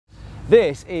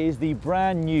This is the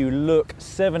brand new Look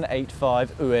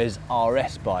 785 Huez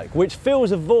RS bike, which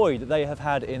fills a void that they have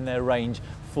had in their range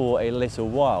for a little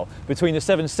while. Between the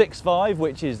 765,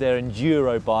 which is their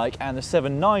enduro bike, and the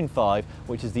 795,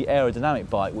 which is the aerodynamic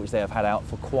bike, which they have had out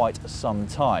for quite some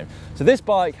time. So this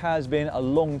bike has been a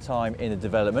long time in the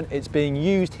development. It's being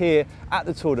used here at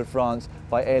the Tour de France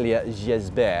by Élie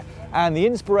Gesbert. And the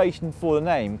inspiration for the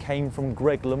name came from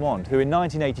Greg LeMond, who in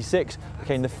 1986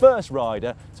 became the first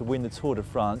rider to win the Tour de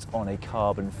France on a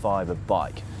carbon fibre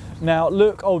bike. Now,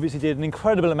 Look obviously did an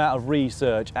incredible amount of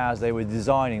research as they were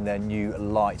designing their new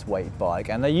lightweight bike,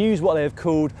 and they used what they have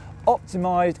called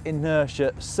Optimized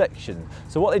Intertia Section.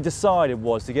 So what they decided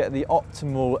was to get the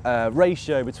optimal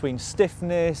ratio between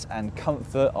stiffness and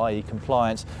comfort, i.e.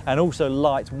 compliance, and also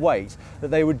lightweight,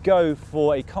 that they would go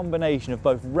for a combination of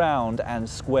both round and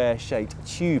square shaped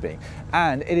tubing.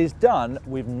 And it is done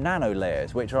with nano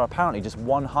layers, which are apparently just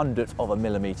 1/100th of a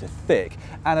millimetre thick.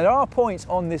 And there are points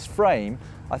on this frame,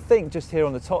 I think just here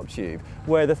on the top tube,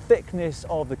 where the thickness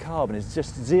of the carbon is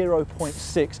just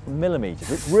 0.6 millimetres,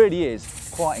 which really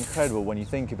is quite incredible when you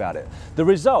think about it. The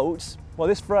result, well,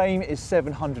 this frame is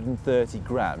 730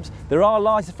 grams. There are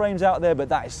lighter frames out there, but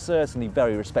that is certainly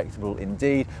very respectable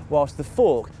indeed, whilst the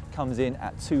fork comes in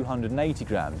at 280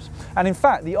 grams. And in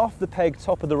fact, the off-the-peg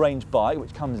top-of-the-range bike,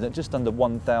 which comes in at just under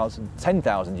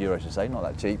 10,000 euros to say, not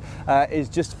that cheap, is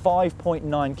just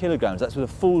 5.9 kilograms. That's with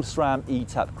a full Sram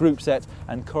eTap group set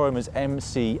and Corima's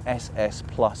MCSS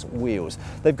Plus wheels.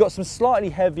 They've got some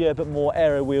slightly heavier but more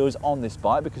aero wheels on this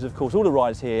bike because, of course, all the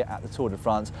riders here at the Tour de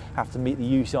France have to meet the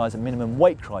UCI's minimum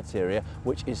weight criteria,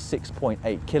 which is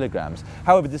 6.8 kilograms.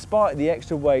 However, despite the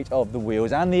extra weight of the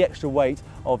wheels and the extra weight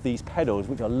of these pedals,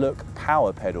 which are Look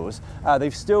power pedals,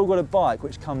 they've still got a bike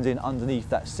which comes in underneath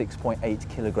that 6.8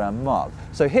 kilogram mark.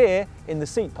 So here in the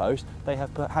seat post, they have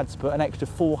had to put an extra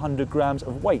 400 grams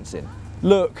of weights in.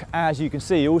 Look, as you can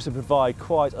see, also provide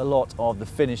quite a lot of the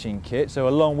finishing kit. So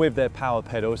along with their power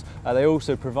pedals, they're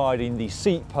also providing the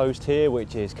seat post here,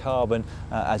 which is carbon,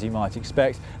 as you might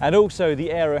expect, and also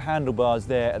the Aero handlebars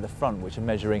there at the front, which are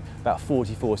measuring about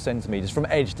 44 centimetres from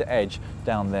edge to edge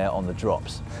down there on the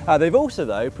drops. They've also,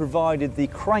 though, provided the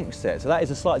crankset. So that is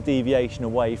a slight deviation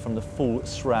away from the full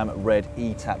Sram red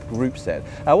eTap group set.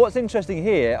 What's interesting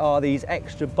here are these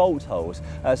extra bolt holes.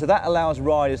 So that allows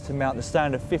riders to mount the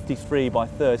standard 53 by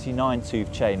 39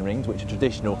 tooth chain rings, which are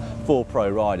traditional for pro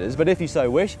riders, but if you so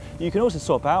wish, you can also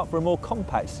swap out for a more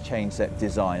compact chain set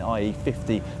design, i.e.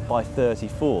 50 by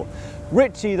 34.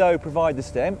 Ritchey, though, provide the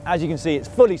stem. As you can see, it's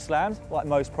fully slammed, like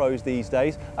most pros these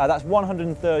days. That's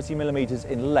 130 millimeters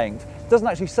in length. It doesn't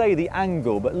actually say the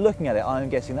angle, but looking at it, I'm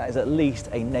guessing that is at least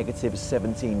a negative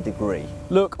 17 degree.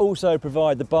 Look also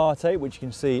provide the bar tape, which you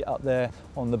can see up there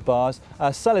on the bars.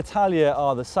 Selle Italia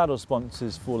are the saddle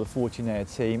sponsors for the Fortuneo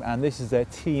team, and this is their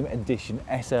team edition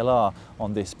SLR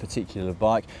on this particular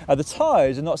bike. The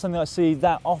tyres are not something I see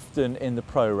that often in the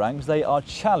pro ranks. They are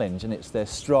Challenge, and it's their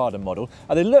Strada model.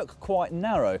 They look quite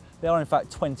narrow. They are in fact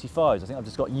 25s. I think I've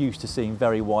just got used to seeing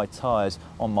very wide tyres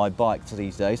on my bike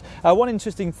these days. One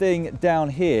interesting thing down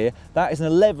here, that is an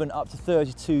 11 up to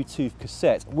 32 tooth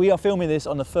cassette. We are filming this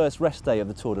on the first rest day of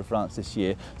the Tour de France this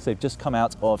year, so they've just come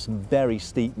out of some very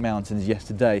steep mountains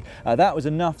yesterday. That was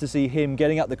enough to see him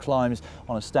getting up the climbs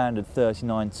on a standard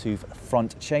 39 tooth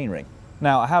front chainring.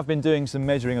 Now, I have been doing some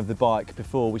measuring of the bike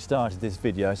before we started this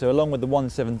video, so along with the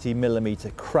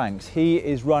 170mm cranks, he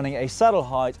is running a saddle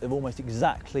height of almost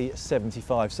exactly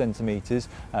 75 centimetres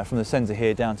from the centre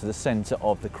here down to the centre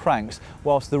of the cranks,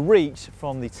 whilst the reach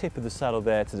from the tip of the saddle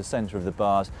there to the centre of the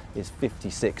bars is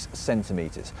 56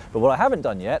 centimetres. But what I haven't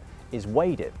done yet is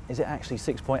weighed it. Is it actually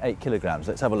 6.8 kilograms?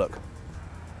 Let's have a look.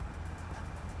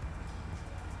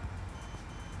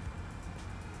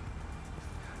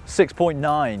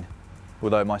 6.9.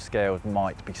 Although my scales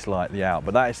might be slightly out,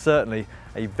 but that is certainly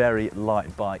a very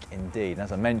light bike indeed.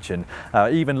 As I mentioned,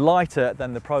 even lighter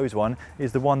than the pros one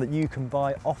is the one that you can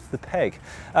buy off the peg.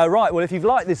 Right, well, if you've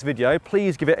liked this video,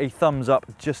 please give it a thumbs up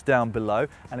just down below,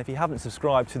 and if you haven't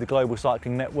subscribed to the Global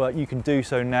Cycling Network, you can do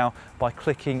so now by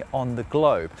clicking on the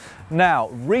globe. Now,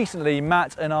 recently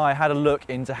Matt and I had a look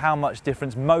into how much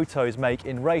difference motos make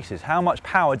in races. How much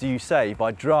power do you save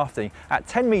by drafting at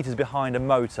 10 meters behind a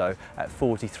moto at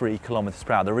 43 kilometers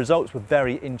per hour? The results were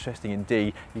very interesting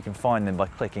indeed. You can find them by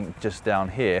clicking just down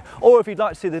here. Or if you'd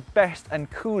like to see the best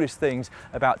and coolest things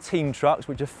about team trucks,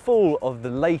 which are full of the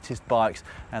latest bikes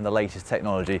and the latest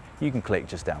technology, you can click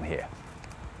just down here.